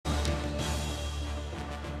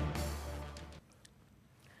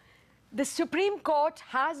The Supreme Court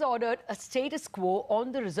has ordered a status quo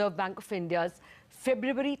on the Reserve Bank of India's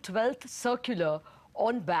February 12th circular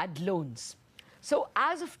on bad loans. So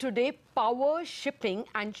as of today, power, shipping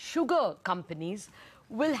and sugar companies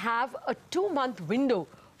will have a 2-month window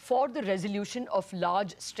for the resolution of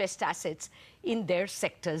large stressed assets in their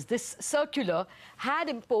sectors. This circular had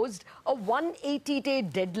imposed a 180-day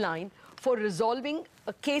deadline for resolving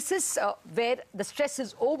cases where the stress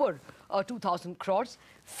is over 2,000 crores.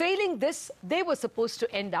 Failing this, they were supposed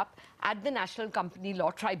to end up at the National Company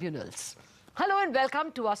Law Tribunals. Hello and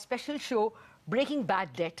welcome to our special show, Breaking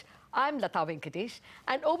Bad Debt. I'm Latha Venkatesh,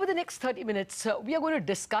 and over the next 30 minutes, we are going to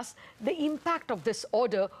discuss the impact of this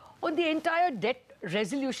order on the entire debt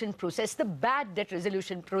resolution process, the bad debt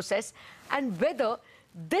resolution process, and whether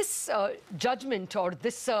this judgment or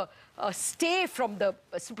this stay from the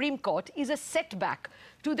Supreme Court is a setback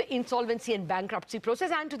to the insolvency and bankruptcy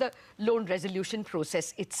process and to the loan resolution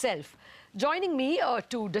process itself. Joining me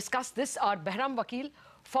to discuss this are Behram Vakil,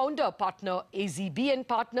 founder, partner, AZB and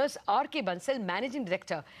Partners, R.K. Bansal, Managing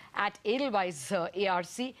Director at Edelweiss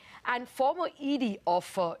ARC and former ED of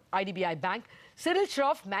IDBI Bank, Cyril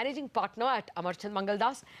Shroff, Managing Partner at Amarchand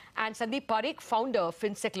Mangaldas, and Sandeep Parekh, founder of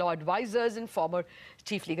FinSec Law Advisors and former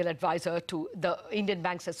Chief Legal Advisor to the Indian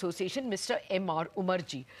Banks Association, Mr. M.R.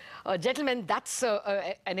 Umarji. Gentlemen, that's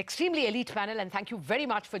an extremely elite panel, and thank you very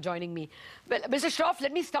much for joining me. Well, Mr. Shroff,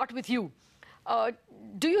 let me start with you.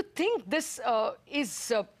 Do you think this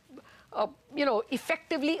is,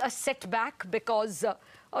 effectively a setback because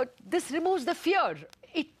this removes the fear?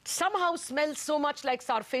 It somehow smells so much like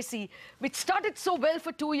SARFAESI, which started so well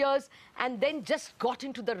for 2 years and then just got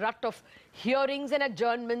into the rut of hearings and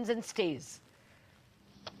adjournments and stays.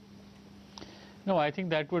 No, I think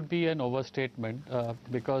that would be an overstatement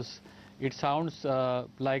because it sounds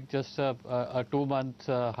like just a 2-month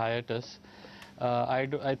hiatus.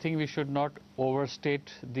 I think we should not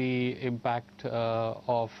overstate the impact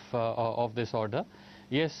of this order.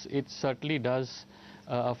 Yes, it certainly does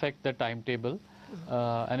affect the timetable,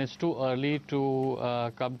 and it's too early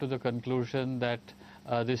to come to the conclusion that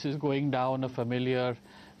this is going down a familiar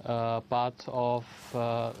path of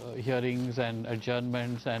hearings and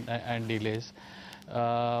adjournments and delays.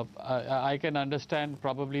 I can understand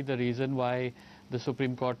probably the reason why the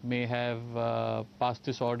Supreme Court may have passed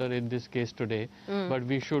this order in this case today, but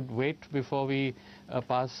we should wait before we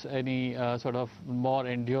pass any sort of more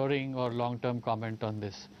enduring or long-term comment on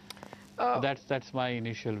this. That's my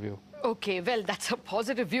initial view. Okay, well, that's a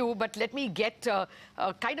positive view, but let me get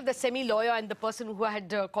kind of the semi-lawyer and the person who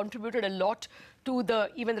had contributed a lot to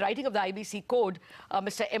even the writing of the IBC code,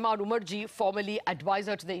 Mr. M.R. Umarji, formerly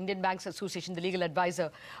advisor to the Indian Banks Association, the legal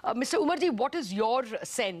advisor. Mr. Umarji, what is your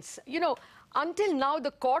sense? You know, until now,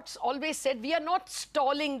 the courts always said we are not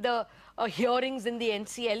stalling the hearings in the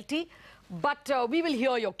NCLT, but we will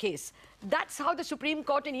hear your case. That's how the Supreme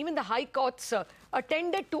Court and even the High Courts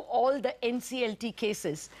attended to all the NCLT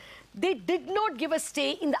cases. They did not give a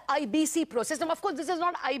stay in the IBC process. Now, of course, this is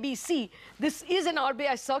not IBC. This is an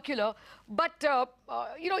RBI circular. But,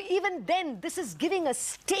 even then, this is giving a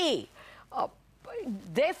stay.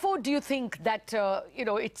 Therefore, do you think that,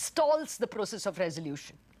 it stalls the process of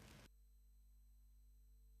resolution?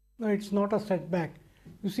 No, it's not a setback.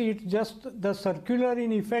 You see, it's just the circular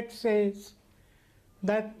in effect says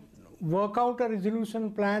that work out a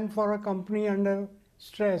resolution plan for a company under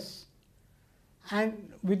stress,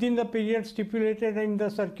 and within the period stipulated in the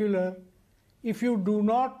circular, if you do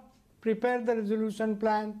not prepare the resolution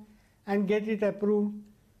plan and get it approved,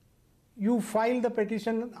 you file the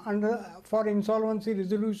petition for insolvency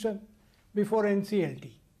resolution before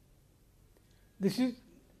NCLT. This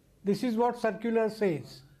is what circular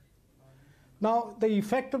says. Now, the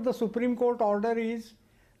effect of the Supreme Court order is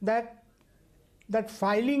that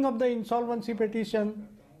filing of the insolvency petition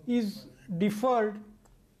is deferred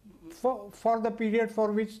for the period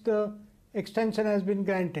for which the extension has been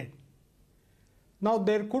granted. Now,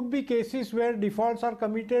 there could be cases where defaults are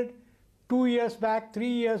committed 2 years back, 3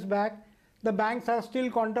 years back. The banks are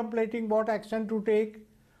still contemplating what action to take,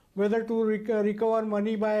 whether to recover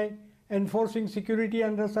money by enforcing security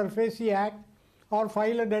under SARFAESI Act or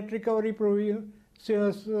file a debt recovery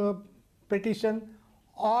petition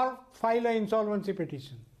or file an insolvency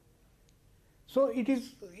petition. So it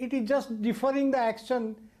is just deferring the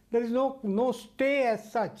action. There is no stay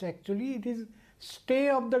as such actually. It is stay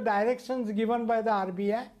of the directions given by the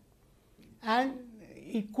RBI, and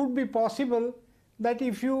it could be possible that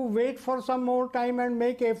if you wait for some more time and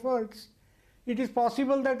make efforts, it is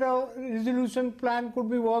possible that a resolution plan could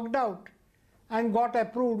be worked out and got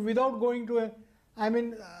approved without going to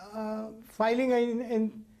filing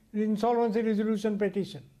an insolvency resolution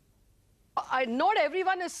petition. Not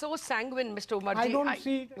everyone is so sanguine, Mr. Umarji. I don't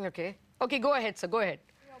see it. Okay. Okay, go ahead, sir. Go ahead.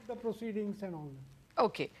 Of the proceedings and all that.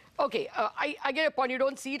 Okay. Okay. I get your point. You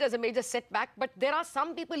don't see it as a major setback, but there are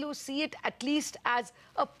some people who see it at least as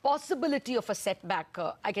a possibility of a setback.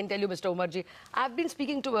 I can tell you, Mr. Umarji. I've been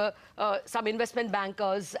speaking to some investment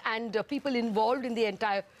bankers and people involved in the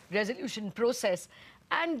entire resolution process.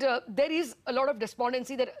 And there is a lot of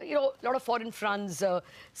despondency that, you know, a lot of foreign funds,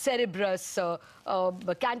 Cerebrus,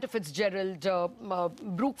 Cantor Fitzgerald,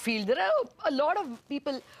 Brookfield, there are a lot of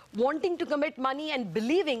people wanting to commit money and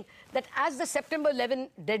believing that as the September 11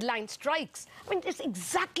 deadline strikes, I mean, it's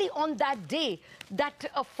exactly on that day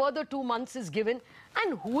that a further 2 months is given.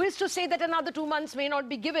 And who is to say that another 2 months may not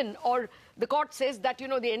be given? Or the court says that, you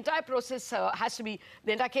know, the entire process has to be,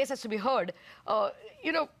 the entire case has to be heard.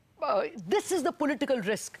 This is the political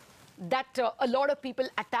risk that a lot of people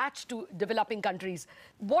attach to developing countries.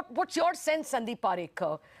 What's your sense, Sandeep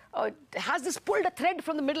Parekh? Has this pulled a thread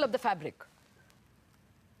from the middle of the fabric?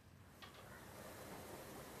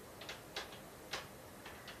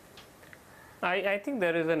 I think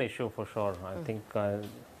there is an issue for sure. I think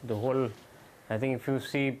I think if you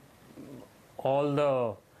see all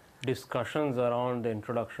the discussions around the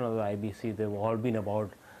introduction of the IBC, they've all been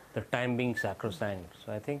about the time being sacrosanct.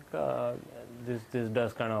 So I think this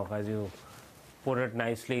does kind of, as you put it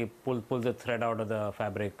nicely, pull the thread out of the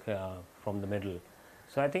fabric from the middle.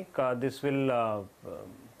 So I think this will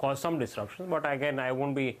cause some disruption. But again, I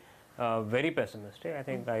won't be very pessimistic. I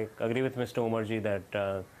think I agree with Mr. Umarji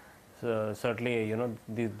that certainly, you know,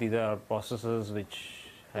 these are processes which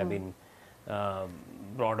have been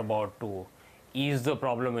brought about to ease the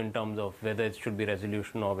problem in terms of whether it should be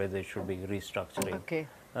resolution or whether it should be restructuring. Okay.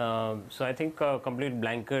 So I think complete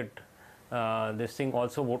blanket this thing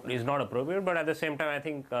also is not appropriate, but at the same time I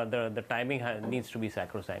think the timing needs to be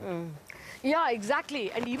sacrosanct. Yeah, exactly.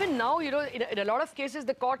 And even now, you know, in a lot of cases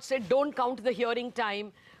the court said don't count the hearing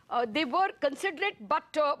time. They were considerate,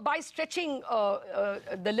 but by stretching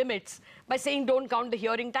the limits, by saying don't count the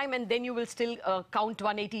hearing time and then you will still count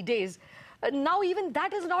 180 days. Now even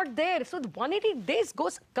that is not there. So the 180 days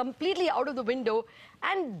goes completely out of the window,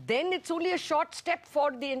 and then it's only a short step for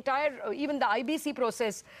the entire, even the IBC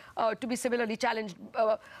process to be similarly challenged.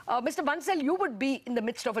 Mr. Bansal, you would be in the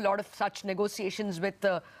midst of a lot of such negotiations with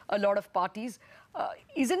a lot of parties.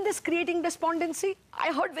 Isn't this creating despondency?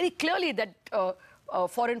 I heard very clearly that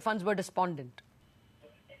foreign funds were despondent.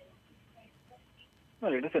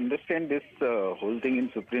 Well, let us understand this whole thing in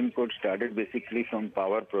Supreme Court started basically from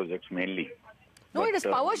power projects mainly. No, it is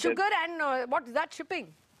power, sugar, and what is that,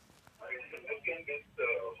 shipping?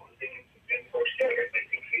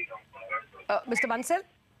 Mr. Bansal?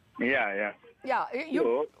 Yeah.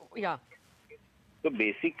 Yeah, So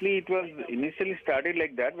basically it was initially started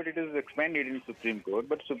like that, but it is expanded in Supreme Court.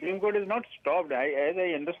 But Supreme Court is not stopped. As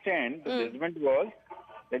I understand, the judgment was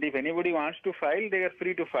that if anybody wants to file, they are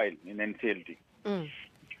free to file in NCLT.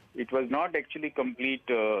 It was not actually complete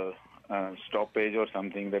stoppage or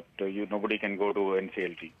something that nobody can go to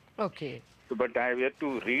NCLT. Okay. So, but I have yet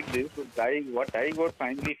to read this. What I got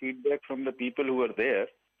finally feedback from the people who were there.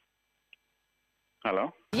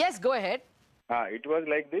 Hello? Yes, go ahead. It was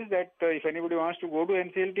like this, that if anybody wants to go to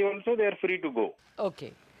NCLT also, they are free to go.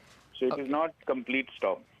 Okay. So it is not complete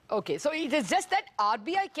stop. Okay, so it is just that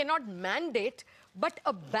RBI cannot mandate, but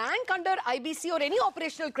a bank under IBC or any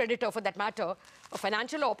operational creditor for that matter, a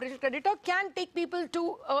financial or operational creditor can take people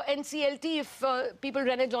to NCLT if people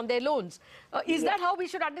renege on their loans. Is that how we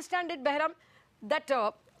should understand it, Behram? That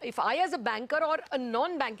if I as a banker or a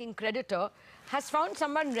non-banking creditor has found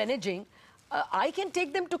someone reneging, I can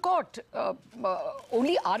take them to court.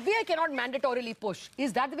 Only RBI cannot mandatorily push.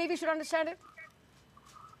 Is that the way we should understand it?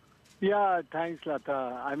 Yeah, thanks,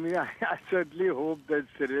 Latha. I mean, I certainly hope that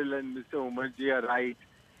Cyril and Mr. Umarji are right.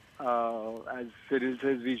 As Cyril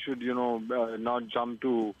says, we should, not jump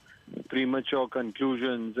to premature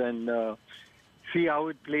conclusions and see how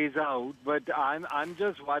it plays out. But I'm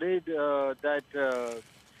just worried that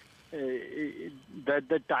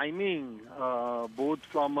the timing, both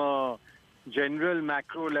from a general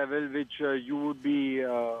macro level, which you would be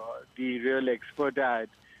the real expert at,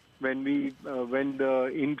 when the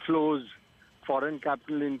inflows, foreign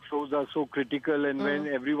capital inflows are so critical, and when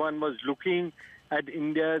everyone was looking at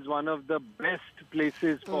India as one of the best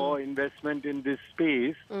places for investment in this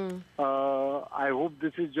space, I hope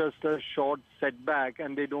this is just a short setback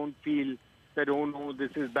and they don't feel that, oh no,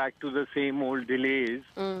 this is back to the same old delays,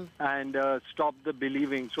 and stop the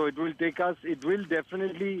believing. So it will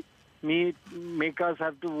definitely make us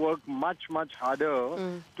have to work much harder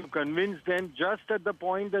to convince them just at the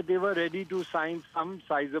point that they were ready to sign some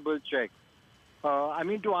sizable check. I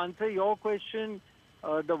mean, to answer your question,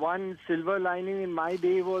 the one silver lining in my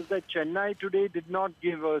day was that Chennai today did not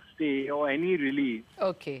give a stay or any relief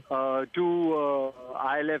Okay. to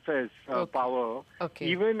ILFS power, Okay.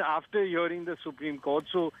 even after hearing the Supreme Court.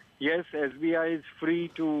 So, yes, SBI is free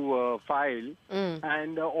to file,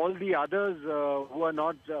 and all the others who are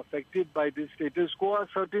not affected by this status quo are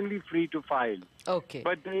certainly free to file. Okay.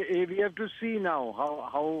 But we have to see now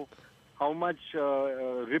how much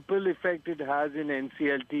ripple effect it has in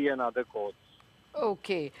NCLT and other courts.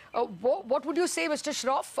 Okay. What would you say, Mr.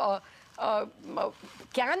 Shroff?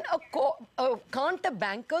 Can't a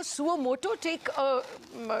banker suo moto take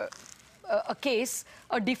a case,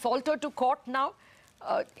 a defaulter to court now?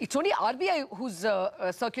 It's only RBI whose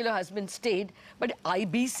circular has been stayed, but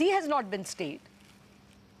IBC has not been stayed.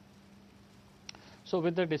 So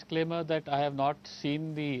with the disclaimer that I have not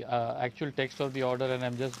seen the actual text of the order and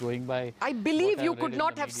I'm just going by... I believe what you I've could read in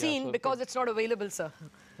not the have media. seen So because it's not available, sir.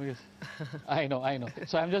 Yes. I know.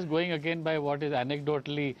 So I'm just going again by what is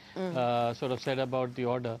anecdotally sort of said about the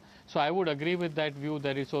order. So I would agree with that view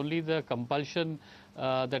that it's only the compulsion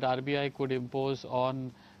that RBI could impose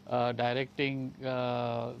on directing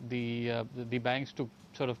the banks to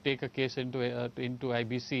sort of take a case into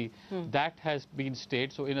IBC. That has been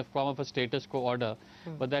stayed, so in a form of a status quo order,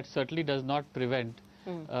 but that certainly does not prevent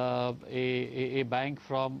a bank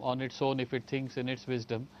from on its own, if it thinks in its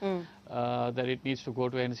wisdom that it needs to go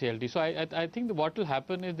to NCLT. So I think what will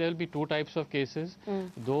happen is there will be two types of cases,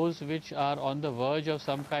 those which are on the verge of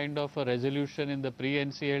some kind of a resolution in the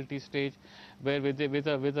pre-NCLT stage, where with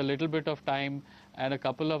a little bit of time and a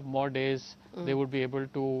couple of more days they would be able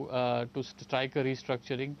to strike a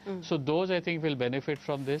restructuring. So those I think will benefit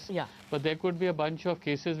from this. Yeah. But there could be a bunch of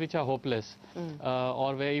cases which are hopeless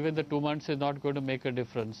or where even the 2 months is not going to make a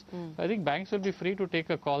difference. I think banks will be free to take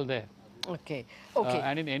a call there. Okay. Okay.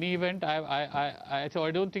 And in any event, so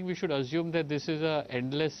I don't think we should assume that this is a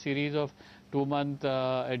endless series of 2-month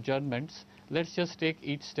adjournments. Let's just take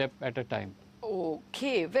each step at a time.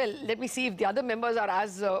 Okay, well, let me see if the other members are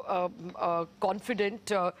as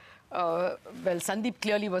confident. Well, Sandeep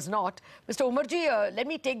clearly was not. Mr. Umarji, let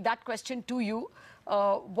me take that question to you.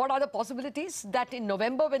 What are the possibilities that in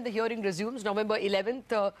November, when the hearing resumes, November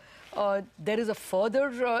 11th, there is a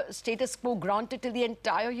further status quo granted till the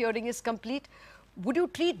entire hearing is complete? Would you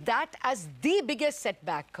treat that as the biggest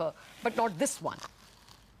setback, but not this one?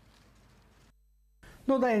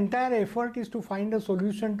 No, the entire effort is to find a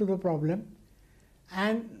solution to the problem,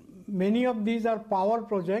 and many of these are power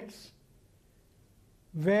projects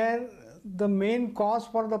where the main cause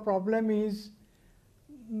for the problem is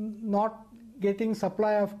not getting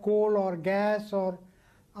supply of coal or gas or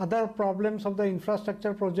other problems of the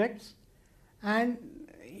infrastructure projects, and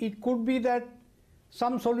it could be that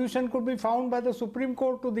some solution could be found by the Supreme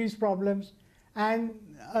Court to these problems and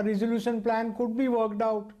a resolution plan could be worked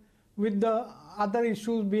out with the other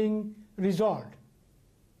issues being resolved.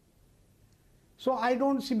 So I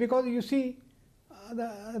don't see, because you see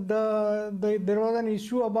there was an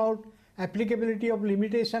issue about applicability of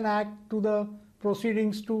Limitation Act to the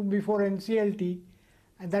proceedings to before NCLT,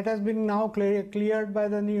 and that has been now cleared by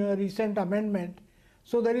the recent amendment.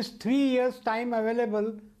 So there is 3 years time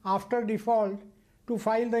available after default to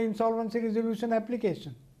file the insolvency resolution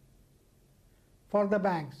application for the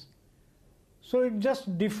banks. So it's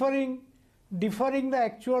just deferring the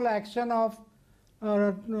actual action of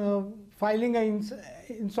filing an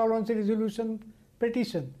insolvency resolution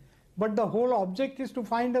petition. But the whole object is to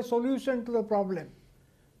find a solution to the problem,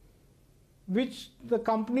 which the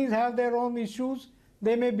companies have their own issues.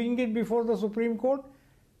 They may bring it before the Supreme Court.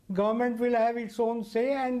 Government will have its own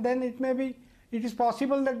say, and then it is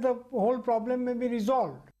possible that the whole problem may be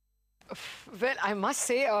resolved. Well, I must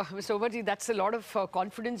say, Mr. Umarji, that's a lot of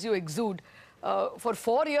confidence you exude. For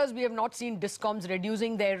 4 years, we have not seen DISCOMs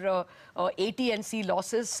reducing their AT&C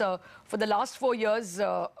losses. For the last 4 years,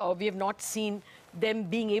 we have not seen them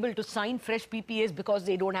being able to sign fresh PPAs because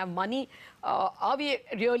they don't have money. Are we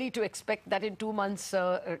really to expect that in 2 months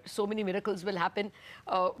so many miracles will happen?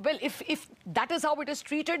 Well, if that is how it is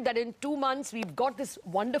treated, that in 2 months we've got this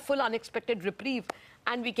wonderful unexpected reprieve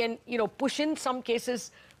and we can, push in some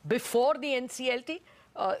cases before the NCLT,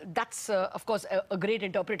 that's, of course, a great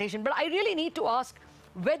interpretation. But I really need to ask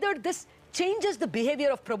whether this changes the behavior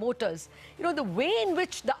of promoters. The way in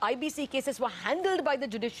which the IBC cases were handled by the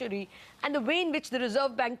judiciary and the way in which the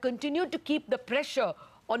Reserve Bank continued to keep the pressure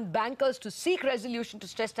on bankers to seek resolution to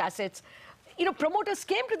stressed assets. Promoters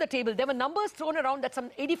came to the table. There were numbers thrown around that some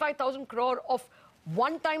 85,000 crore of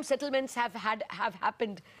one-time settlements have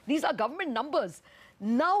happened. These are government numbers.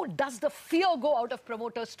 Now, does the fear go out of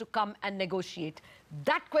promoters to come and negotiate?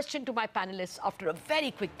 That question to my panelists after a very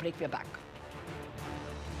quick break. We're back.